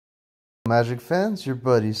Magic fans, your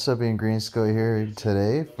buddy Subby and Green Skull here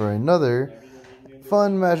today for another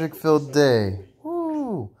fun magic filled day.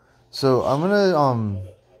 Woo! So I'm gonna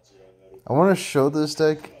I wanna show this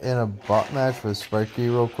deck in a bot match with Sparky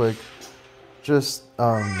real quick. Just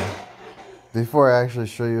before I actually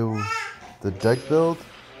show you the deck build.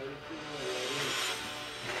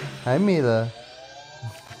 Hi Mila.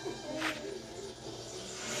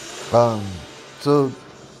 So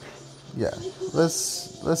yeah, let's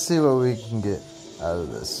see what we can get out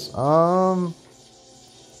of this.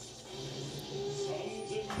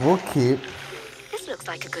 We'll keep. This looks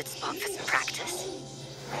like a good spot for some practice.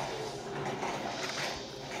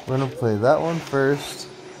 We're gonna play that one first.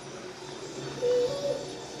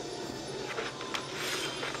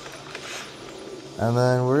 And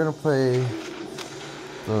then we're gonna play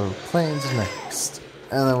the plains next.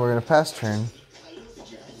 And then we're gonna pass turn.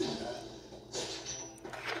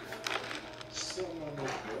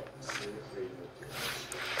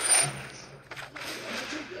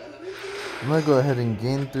 I'm gonna go ahead and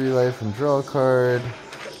gain 3 life and draw a card.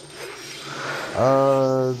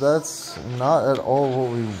 That's not at all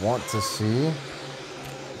what we want to see.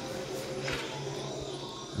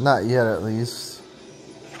 Not yet, at least.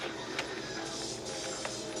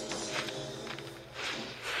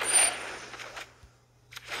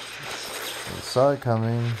 I saw it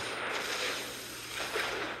coming.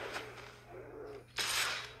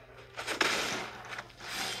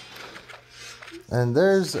 And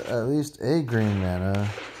there's at least a green mana.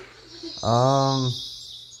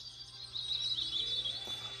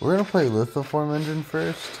 We're gonna play Lithoform Engine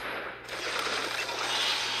first.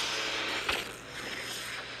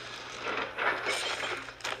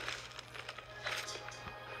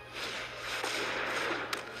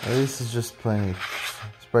 At least he's just playing.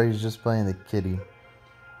 Sparky's just playing the kitty.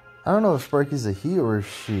 I don't know if Sparky's a he or a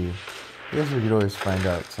she. I guess we could always find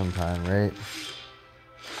out sometime, right?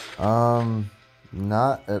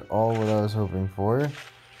 Not at all what I was hoping for.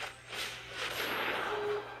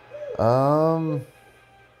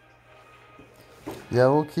 Yeah,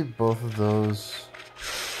 we'll keep both of those.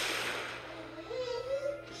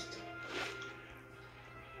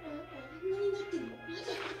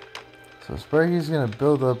 So Sparky's gonna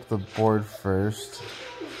build up the board first.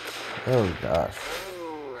 Oh gosh.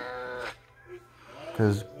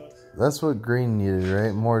 Because that's what green needed,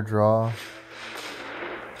 right? More draw.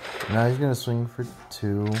 Now he's gonna swing for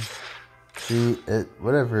 2.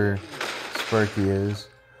 Whatever Sparky is.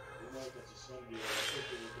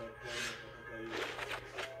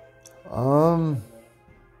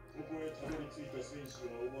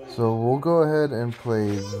 So we'll go ahead and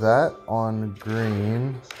play that on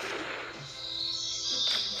green.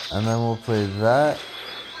 And then we'll play that.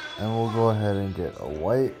 And we'll go ahead and get a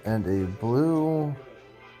white and a blue.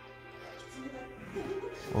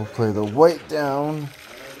 We'll play the white down.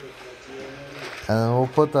 And then we'll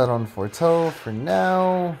put that on Foretell for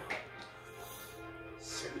now.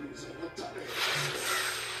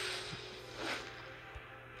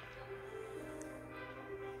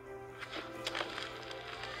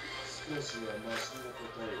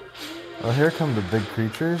 Oh, here come the big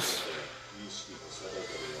creatures.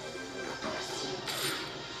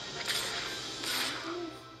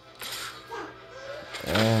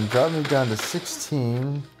 And drop me down to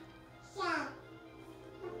 16.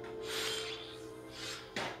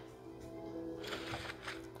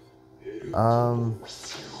 I'm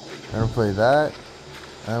gonna play that.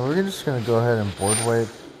 And we're just gonna go ahead and board wipe.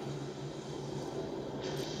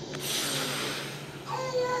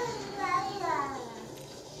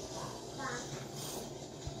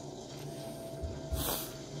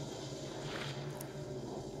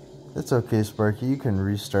 It's okay, Sparky, you can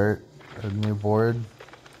restart a new board.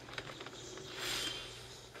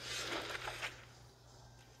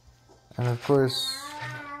 And of course,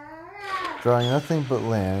 drawing nothing but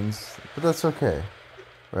lands, but that's okay.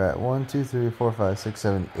 We're at 1, 2, 3, 4, 5, 6,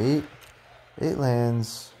 7, 8. 8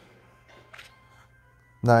 lands.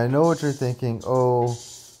 Now I know what you're thinking. Oh,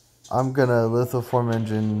 I'm gonna Lithoform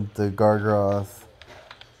Engine the Gargaroth.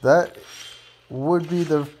 That would be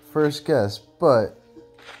the first guess, but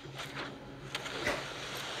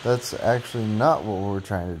that's actually not what we're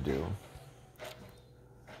trying to do.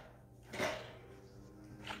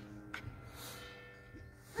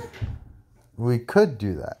 We could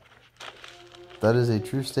do that. That is a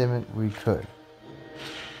true statement, we could.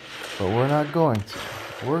 But we're not going to.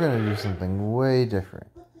 We're going to do something way different.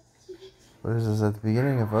 What is this, at the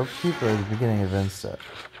beginning of upkeep or at the beginning of end step?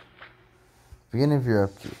 Beginning of your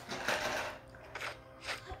upkeep.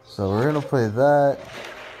 So we're going to play that.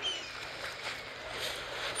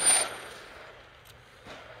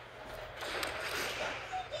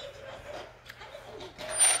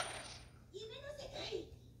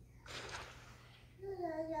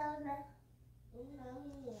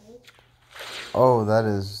 Oh, that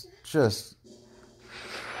is just...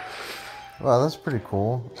 Wow, that's pretty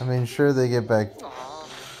cool. I mean, sure, they get back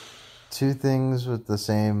two things with the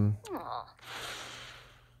same...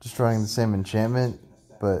 destroying the same enchantment,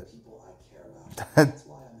 but...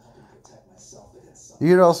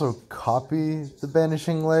 You could also copy the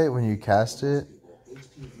Banishing Light when you cast it.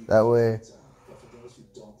 That way...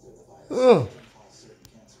 Ugh.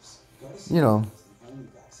 You know...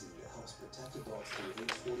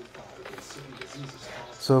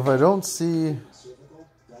 So if I don't see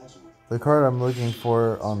the card I'm looking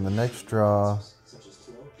for on the next draw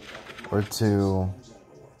or two,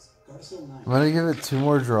 I'm going to give it 2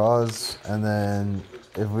 more draws, and then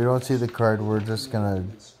if we don't see the card, we're just going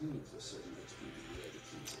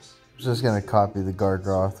to copy the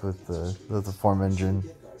Gargroth with the Form Engine.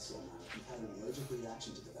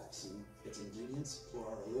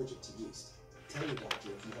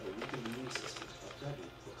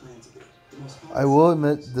 I will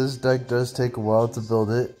admit this deck does take a while to build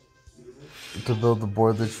it, to build the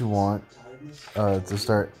board that you want, to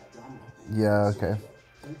start. Yeah, okay.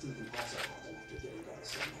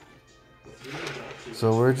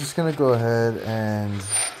 So we're just gonna go ahead and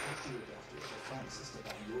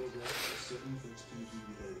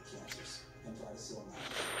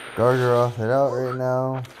Gargroth it out right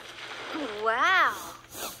now. Wow.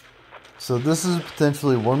 So this is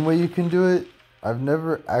potentially one way you can do it. I've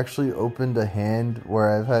never actually opened a hand where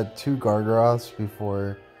I've had 2 Gargroths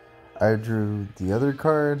before I drew the other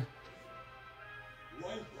card.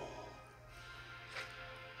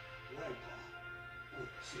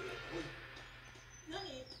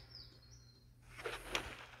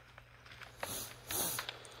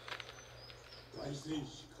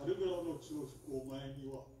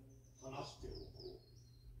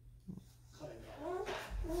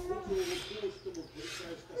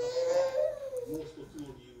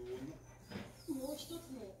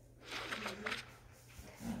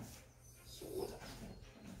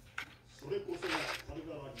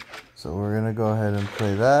 So we're going to go ahead and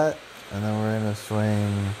play that, and then we're going to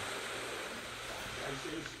swing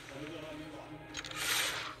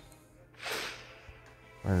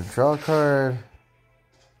we're going to draw a card,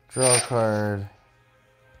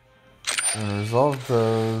 I'm going to resolve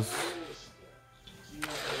those.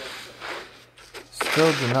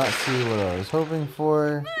 Still did not see what I was hoping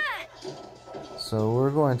for, so we're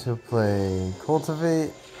going to play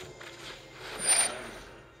Cultivate.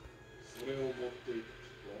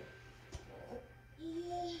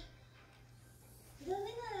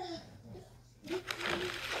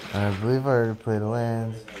 I believe I already played a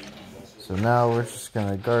land, so now we're just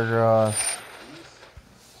gonna Gargroth,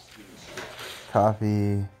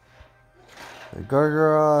 copy the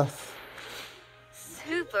Gargroth.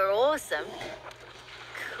 Super awesome.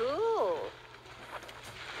 Cool.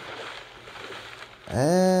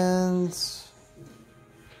 And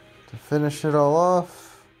to finish it all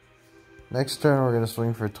off, next turn we're gonna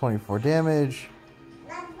swing for 24 damage,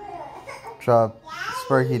 drop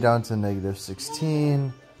Sparky down to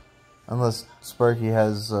 -16. Unless Sparky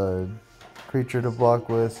has a creature to block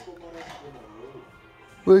with.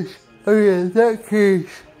 Which, okay, in that case,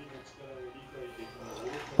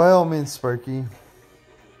 by all means, Sparky.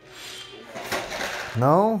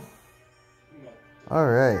 No?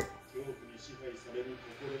 Alright.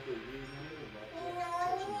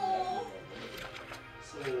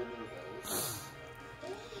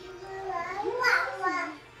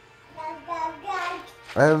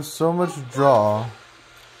 I have so much draw.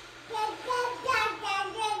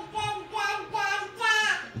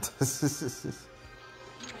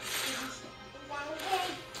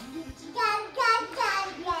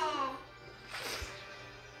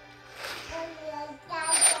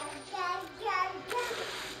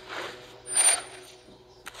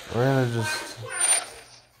 We're gonna just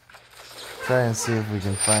try and see if we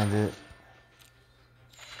can find it.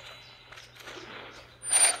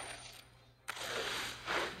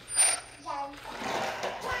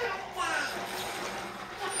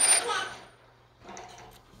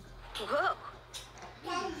 Whoa.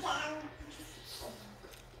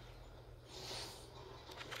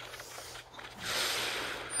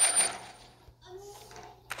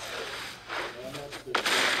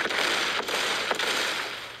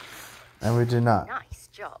 And we do not. Nice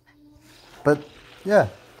job. But yeah,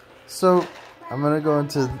 so I'm gonna go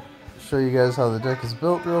into show you guys how the deck is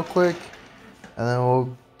built real quick, and then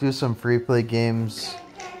we'll do some free play games.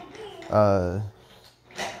 Been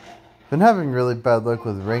having really bad luck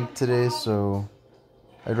with ranked today, so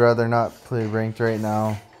I'd rather not play ranked right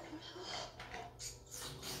now.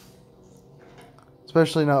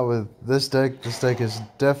 Especially not with this deck. This deck is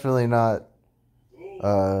definitely not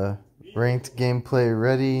ranked gameplay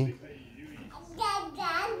ready.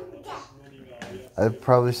 I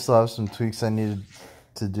probably still have some tweaks I needed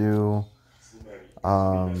to do.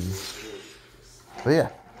 But yeah.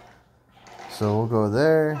 So we'll go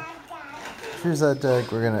there. Choose that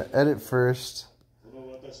deck. We're going to edit first.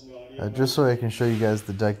 Just so I can show you guys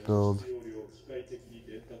the deck build.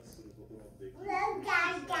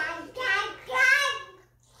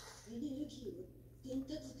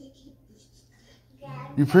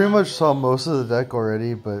 You pretty much saw most of the deck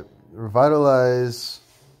already, but Revitalize,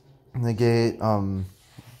 negate,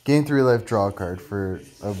 gain 3 life, draw a card for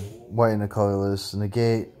a white and a colorless.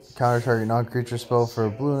 Negate, counter target non-creature spell for a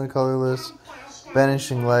blue and a colorless.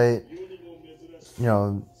 Banishing Light, you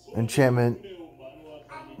know, enchantment.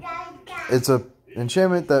 It's a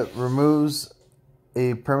enchantment that removes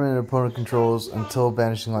a permanent opponent controls until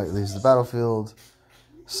Banishing Light leaves the battlefield.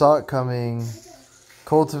 Saw it coming.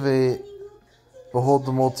 Cultivate. Behold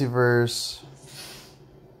the Multiverse.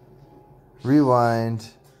 Rewind.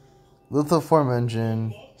 Lithoform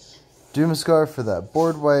Engine. Doomscar for that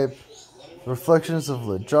board wipe. Reflections of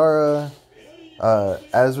Littlejohra.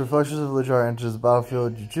 As Reflections of Littlejohra enters the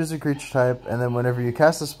battlefield, you choose a creature type, and then whenever you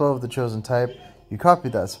cast a spell of the chosen type, you copy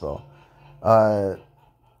that spell.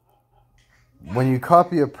 When you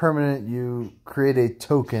copy a permanent, you create a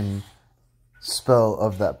token spell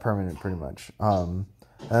of that permanent, pretty much. And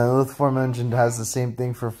Lithoform Engine has the same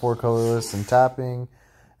thing for 4 colorless and tapping,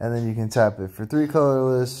 and then you can tap it for 3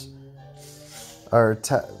 colorless, or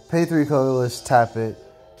pay 3 colorless, tap it.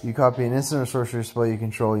 You copy an instant or sorcery spell you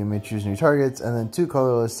control, you may choose new targets, and then 2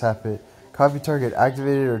 colorless, tap it. Copy target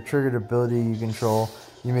activated or triggered ability you control,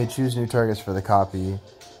 you may choose new targets for the copy.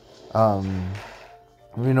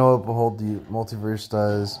 We know what Behold the Multiverse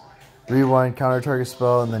does. Rewind, counter target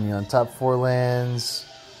spell, and then you untap 4 lands.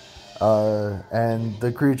 And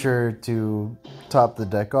the creature to top the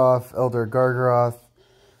deck off, Elder Gargaroth,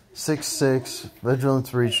 6/6,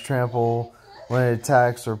 Vigilance, Reach, Trample. When it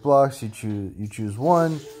attacks or blocks, you choose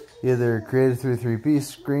 1. Either create a 3/3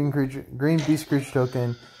 beast, green beast creature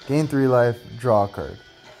token, gain 3 life, draw a card.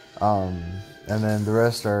 And then the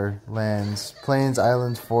rest are lands, plains,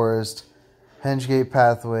 islands, forest, Hengegate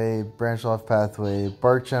Pathway, Branchloft Pathway,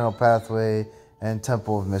 Bark Channel Pathway, and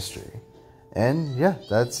Temple of Mystery. And yeah,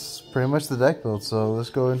 that's pretty much the deck build. So let's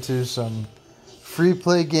go into some free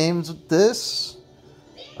play games with this.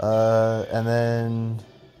 And then,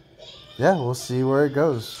 yeah, we'll see where it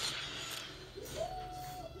goes.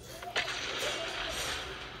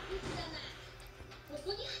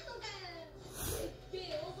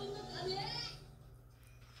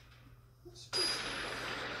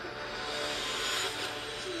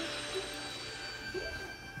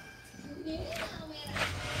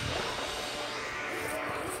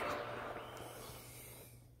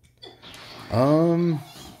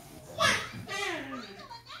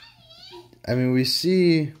 I mean, we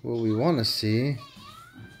see what we want to see,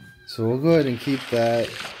 so we'll go ahead and keep that.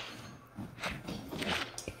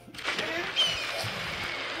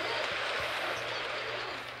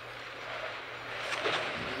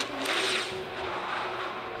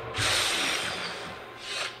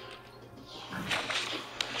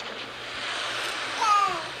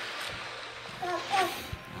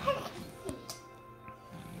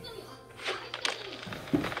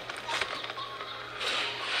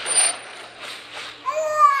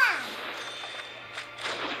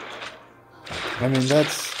 I mean,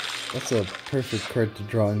 that's a perfect card to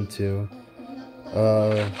draw into.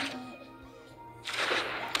 We'll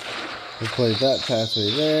play that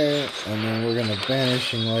pathway there, and then we're gonna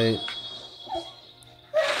Banishing Light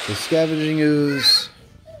the Scavenging Ooze.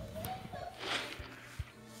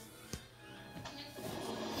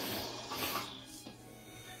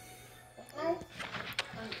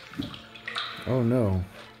 Oh no.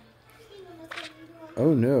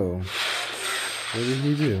 Oh no. What did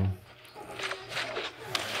he do?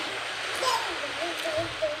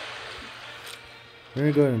 We're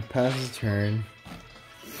gonna go ahead and pass his turn.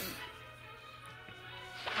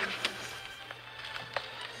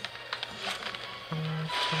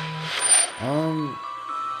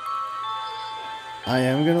 I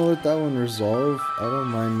am gonna let that one resolve. I don't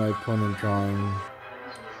mind my opponent drawing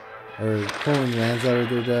or pulling lands out of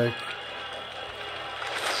their deck.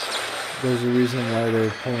 There's a reason why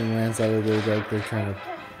they're pulling lands out of their deck. They're trying to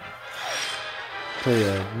play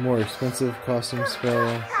a more expensive costing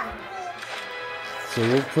spell. So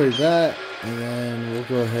we'll play that, and then we'll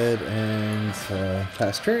go ahead and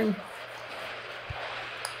pass turn.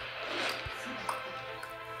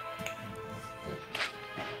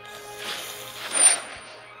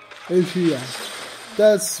 Yeah,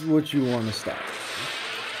 that's what you want to stop.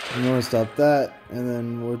 I'm going to stop that, and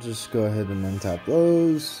then we'll just go ahead and untap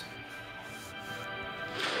those.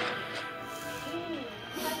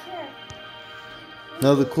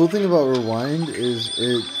 Now the cool thing about Rewind is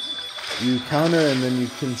you counter and then you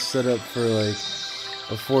can set up for like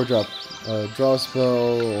a 4-drop draw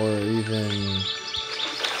spell, or even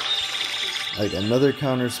like another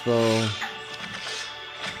counter spell.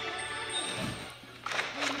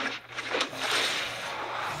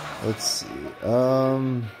 Let's see.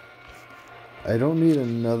 I don't need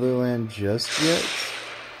another land just yet.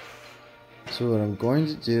 So what I'm going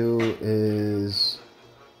to do is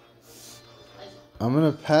I'm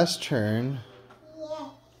gonna pass turn.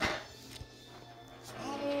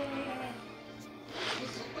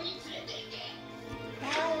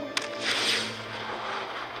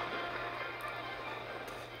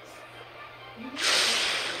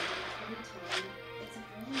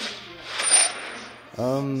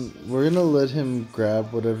 We're gonna let him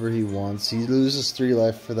grab whatever he wants. He loses 3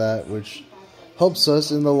 life for that, which helps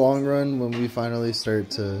us in the long run when we finally start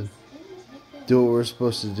to do what we're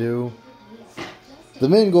supposed to do. The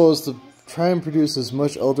main goal is to try and produce as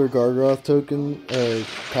much Elder Gargoth token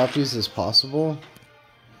copies as possible.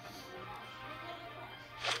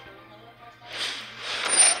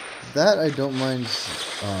 That I don't mind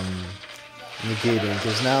negating,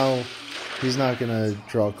 because now he's not gonna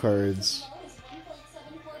draw cards.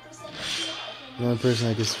 The only person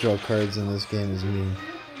that gets to draw cards in this game is me.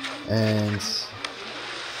 And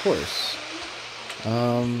of course,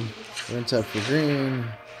 we're gonna tap for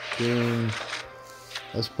green.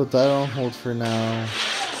 Let's put that on hold for now.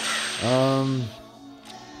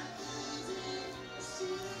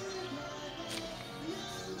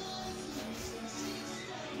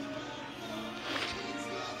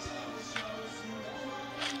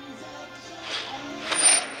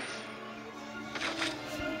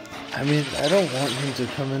 I mean, I don't want him to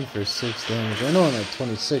come in for 6 damage. I know I'm at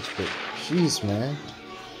 26, but jeez, man.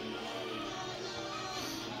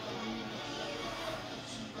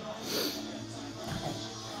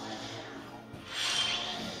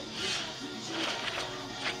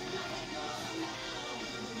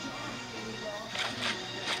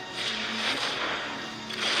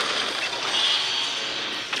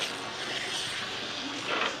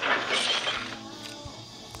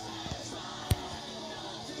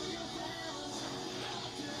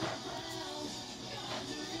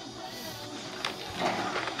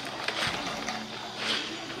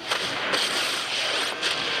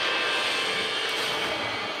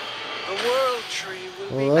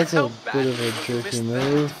 Well, that's a bit of a jerky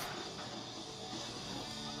move,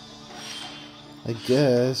 I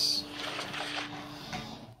guess.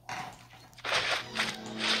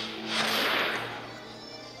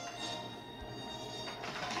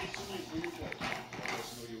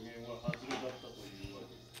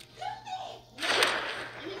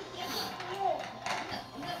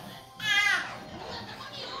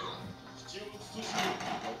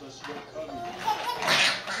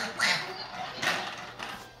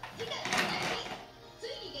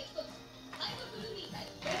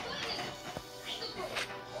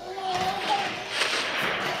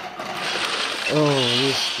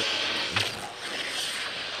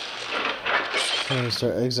 I'm going to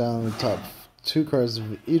start exiling the top 2 cards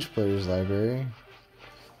of each player's library.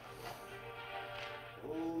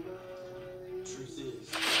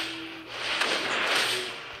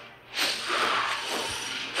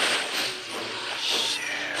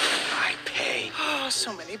 Share my pain. Oh,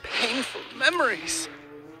 so many painful memories.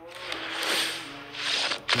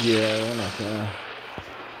 Yeah, we're not gonna.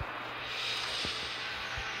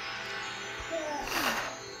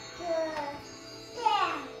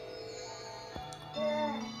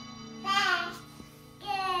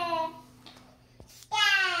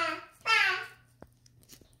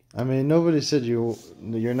 I mean, nobody said you're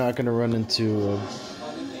not gonna run into a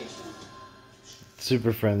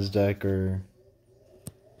Super Friends deck, or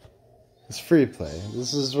it's free play.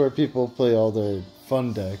 This is where people play all their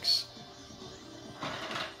fun decks.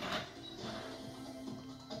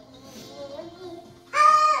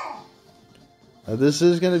 This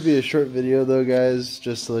is gonna be a short video though, guys,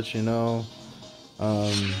 just to let you know.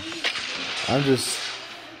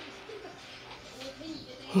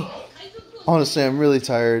 Honestly, I'm really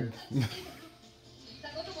tired.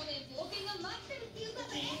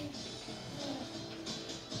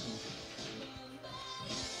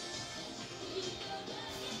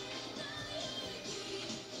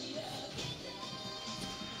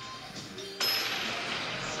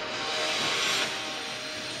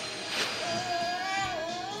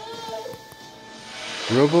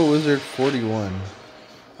 Robo Wizard 41.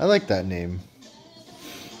 I like that name.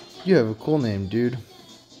 You have a cool name, dude.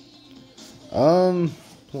 Well,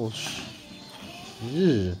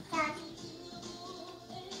 yeah.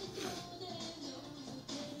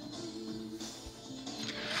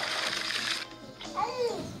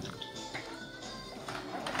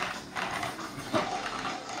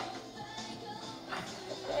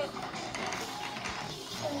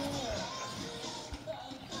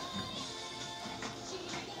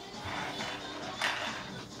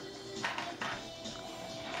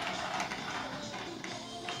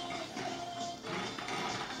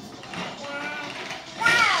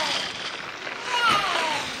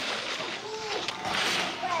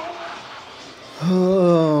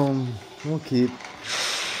 We'll keep.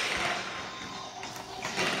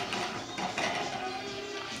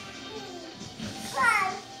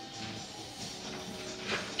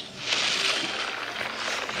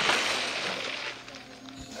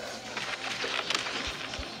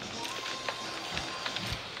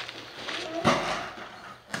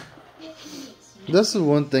 That's the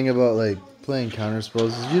one thing about like playing counter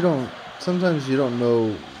spells is sometimes you don't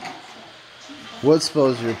know what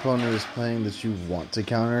spells your opponent is playing that you want to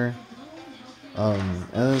counter. And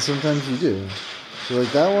then sometimes you do. So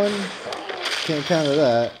like that one, can't counter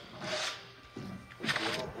that.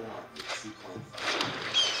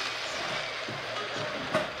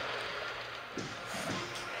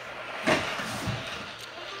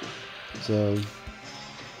 So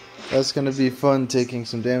that's gonna be fun taking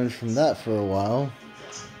some damage from that for a while.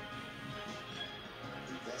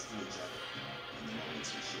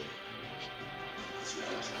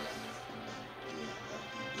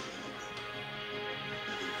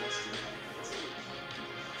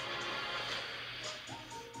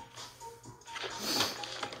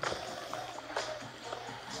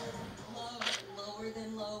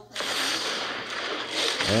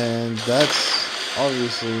 And that's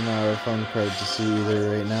obviously not a fun card to see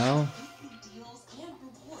either right now.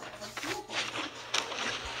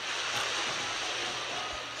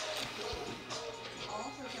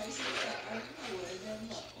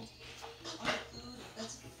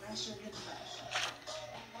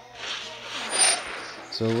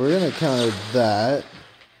 So we're going to counter that.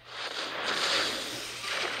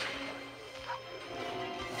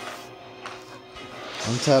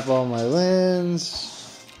 Untap all my lands.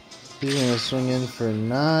 He's going to swing in for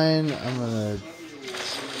 9. I'm going to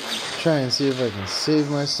try and see if I can save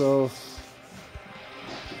myself.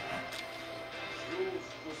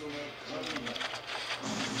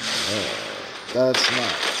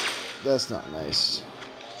 That's not nice.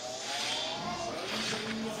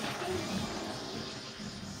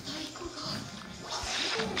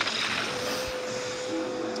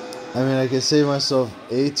 I mean, I can save myself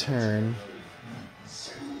a turn,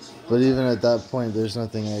 but even at that point, there's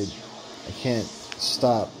nothing I can't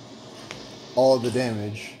stop all the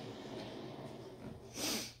damage.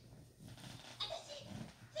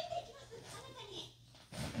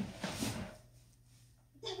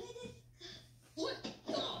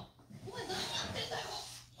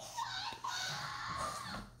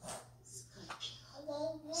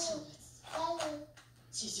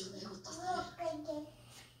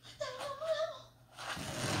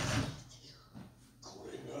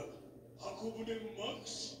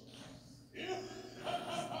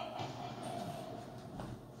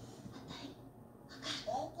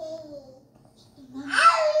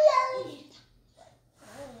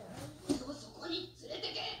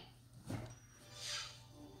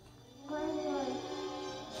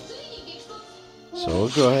 So we'll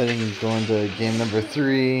go ahead and go into game number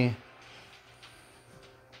 3.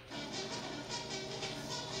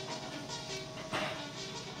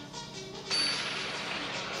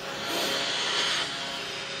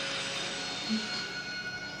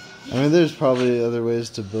 I mean, there's probably other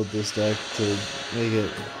ways to build this deck to make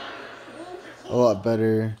it a lot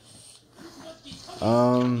better.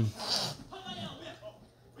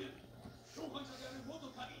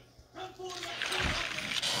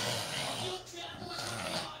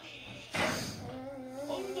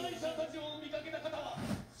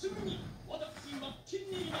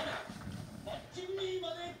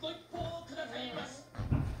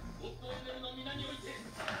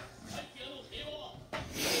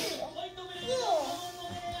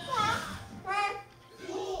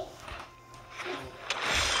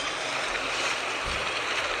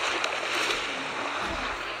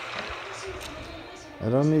 I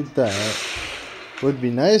don't need that. What would be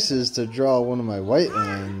nice is to draw one of my white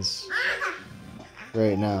lands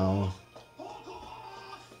right now.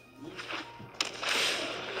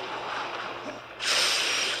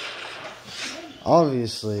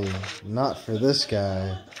 Obviously, not for this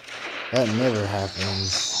guy. That never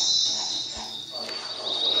happens.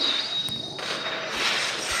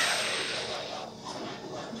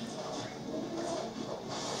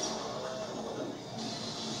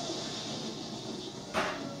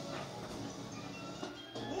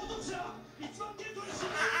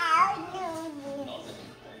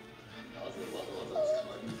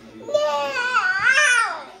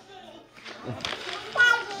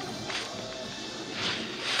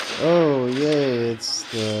 Yes,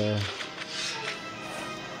 the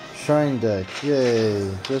shrine deck. Yay!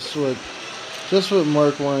 Just what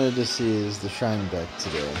Mark wanted to see is the shrine deck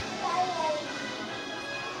today.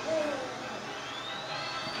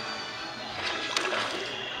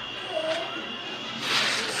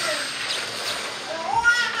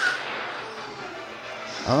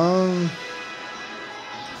 I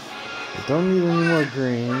don't need any more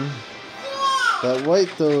green. That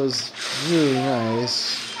white though is really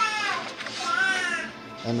nice.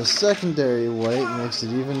 And the secondary white makes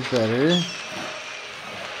it even better.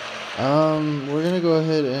 We're gonna go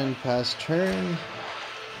ahead and pass turn.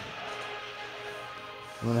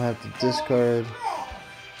 I'm gonna have to discard.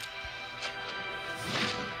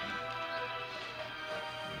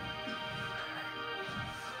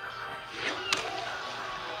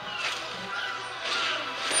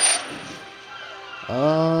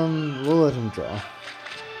 We'll let him draw.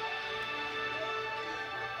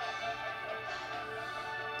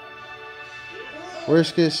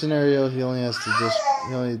 Worst case scenario, he only has to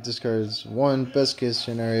he only discards one. Best case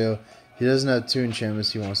scenario, he doesn't have two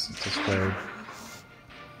enchantments he wants to discard.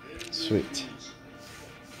 Sweet.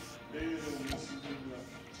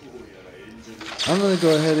 I'm gonna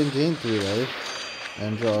go ahead and gain 3 life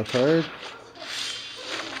and draw a card.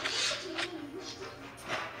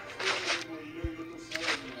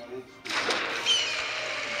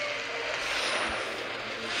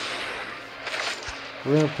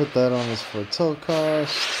 We're going to put that on his foretell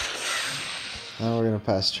cost. Now we're going to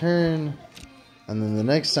pass turn. And then the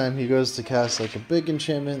next time he goes to cast like a big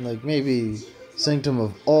enchantment, like maybe Sanctum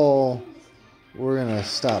of All, we're going to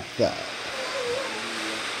stop that.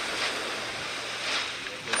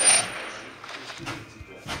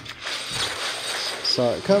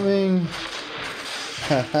 Saw it coming.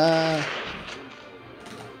 Haha.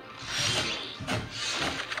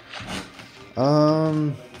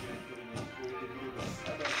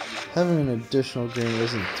 Having an additional green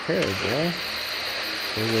isn't terrible.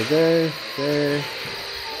 So we go there, there,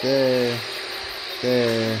 there,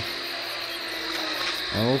 there.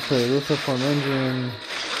 And we'll play Lithiform Engine.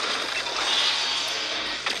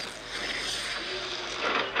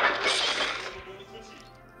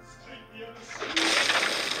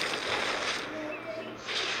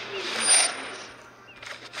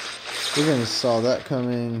 We're gonna saw that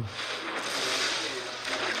coming.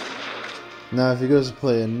 Now, if he goes to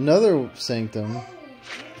play another Sanctum,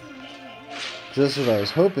 just what I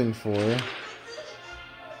was hoping for.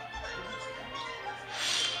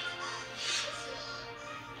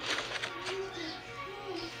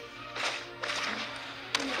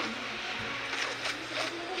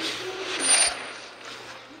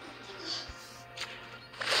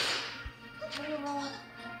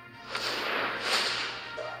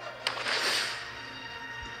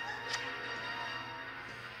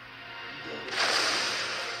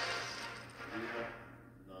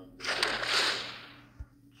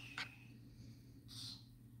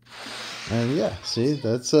 And yeah, see,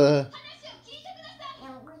 that's a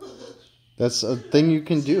thing you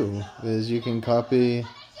can do, is you can copy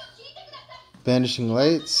Vanishing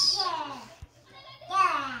Lights.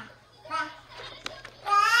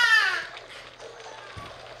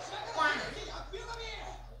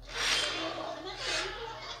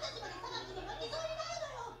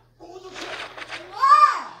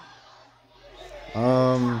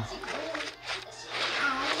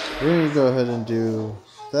 We're gonna go ahead and do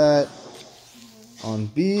that on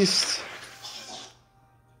Beast.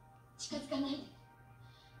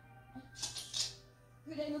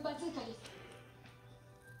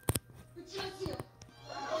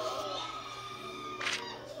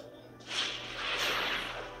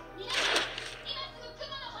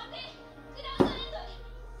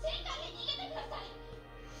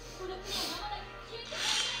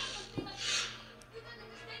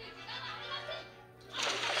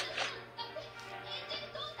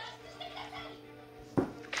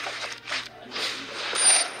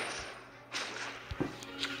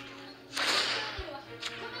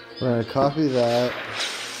 We're going to copy that,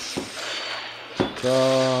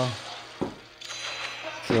 draw,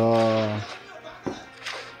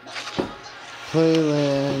 play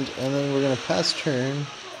land, and then we're going to pass turn.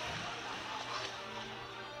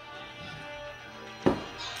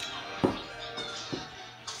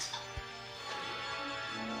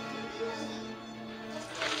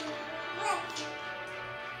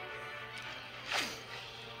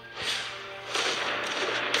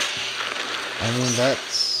 I mean,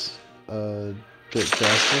 that's a bit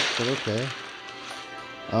drastic, but okay.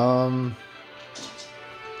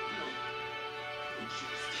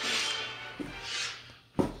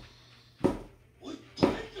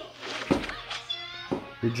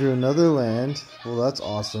 We drew another land. Well, that's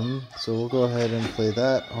awesome. So we'll go ahead and play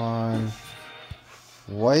that on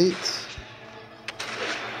white.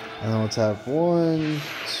 And then we'll tap 1,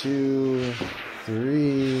 2,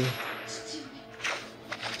 3.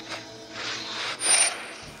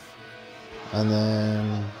 And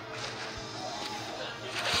then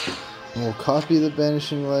we'll copy the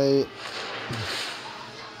Banishing Light.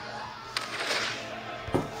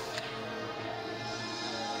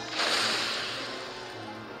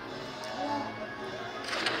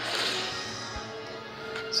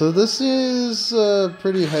 So this is a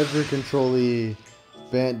pretty hyper control-y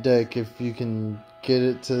Bant deck if you can get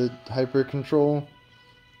it to hyper control.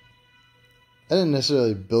 I didn't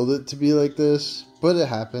necessarily build it to be like this, but it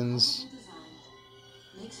happens.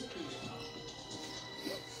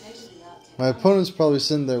 My opponent's probably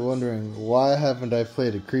sitting there wondering, why haven't I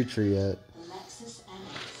played a creature yet?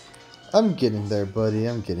 I'm getting there, buddy,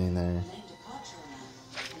 I'm getting there.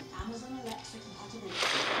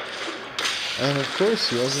 And of course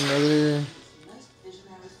he has another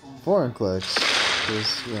Vorinclex,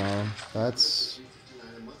 because, you know, that's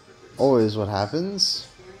always what happens.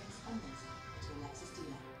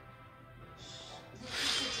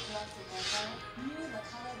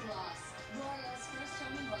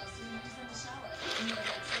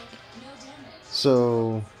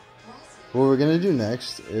 So, what we're going to do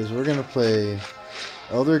next is we're going to play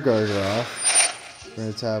Elder Gargaroth. We're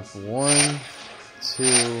going to tap 1,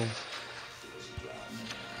 2,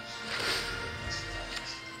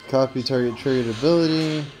 copy target triggered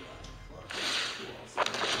ability.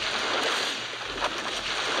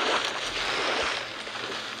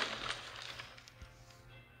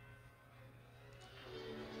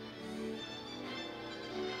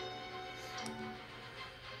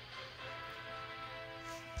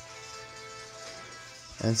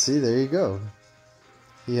 And see, there you go.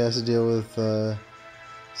 He has to deal with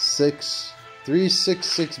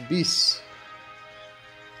 3/6/6 beasts.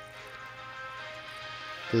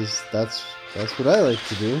 Because that's what I like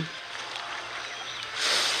to do.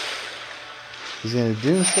 He's going to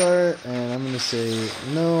Doomstar, and I'm going to say,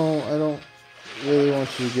 no, I don't really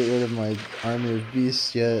want you to get rid of my army of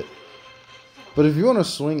beasts yet. But if you want to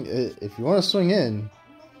swing in,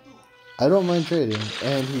 I don't mind trading,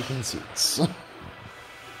 and he concedes.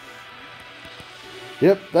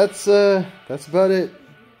 Yep, that's about it.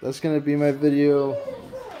 That's gonna be my video.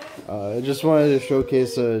 I just wanted to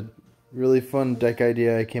showcase a really fun deck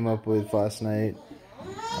idea I came up with last night.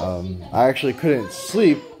 I actually couldn't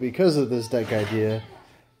sleep because of this deck idea.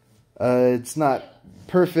 It's not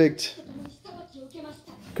perfect.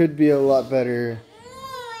 Could be a lot better.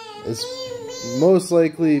 It's most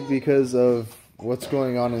likely because of what's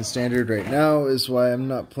going on in Standard right now is why I'm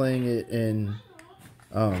not playing it in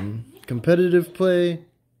competitive play.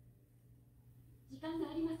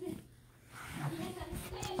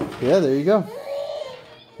 Yeah, there you go.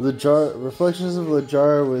 Reflections of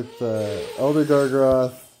Littlejar with Elder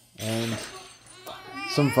Gargaroth and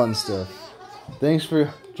some fun stuff. Thanks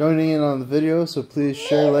for joining in on the video, so please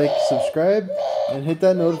share, like, subscribe, and hit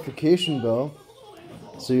that notification bell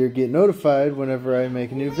so you get notified whenever I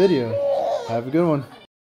make a new video. Have a good one.